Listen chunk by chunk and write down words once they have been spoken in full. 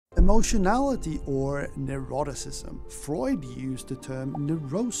Emotionality or neuroticism. Freud used the term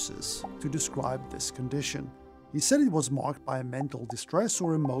neurosis to describe this condition. He said it was marked by mental distress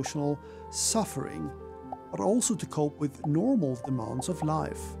or emotional suffering, but also to cope with normal demands of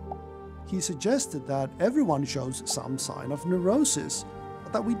life. He suggested that everyone shows some sign of neurosis,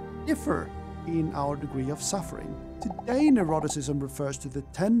 but that we differ in our degree of suffering. Today, neuroticism refers to the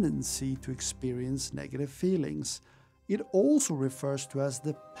tendency to experience negative feelings. It also refers to as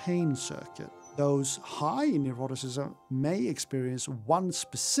the pain circuit. Those high in neuroticism may experience one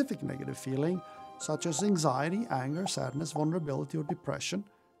specific negative feeling, such as anxiety, anger, sadness, vulnerability, or depression,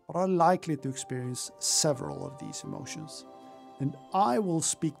 but are likely to experience several of these emotions. And I will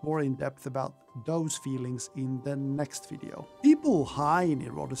speak more in depth about those feelings in the next video. People high in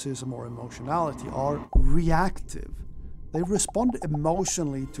neuroticism or emotionality are reactive. They respond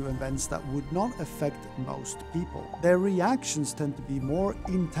emotionally to events that would not affect most people. Their reactions tend to be more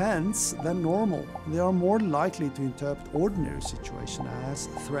intense than normal. They are more likely to interpret ordinary situations as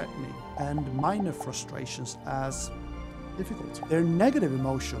threatening and minor frustrations as difficult. Their negative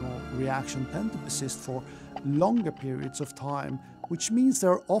emotional reaction tend to persist for longer periods of time, which means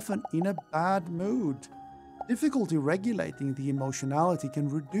they're often in a bad mood. Difficulty regulating the emotionality can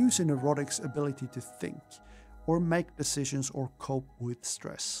reduce a neurotic's ability to think, or make decisions or cope with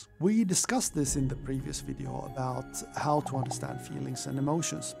stress. We discussed this in the previous video about how to understand feelings and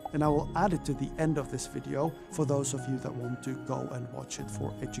emotions, and I will add it to the end of this video for those of you that want to go and watch it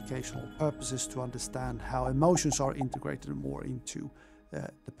for educational purposes to understand how emotions are integrated more into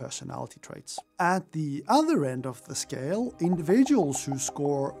the personality traits. At the other end of the scale, individuals who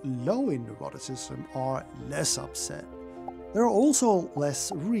score low in neuroticism are less upset. They're also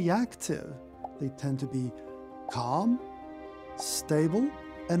less reactive. They tend to be calm, stable,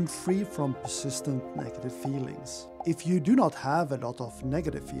 and free from persistent negative feelings. If you do not have a lot of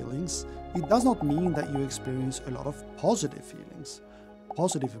negative feelings, it does not mean that you experience a lot of positive feelings.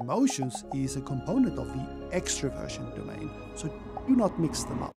 Positive emotions is a component of the extroversion domain, so do not mix them up.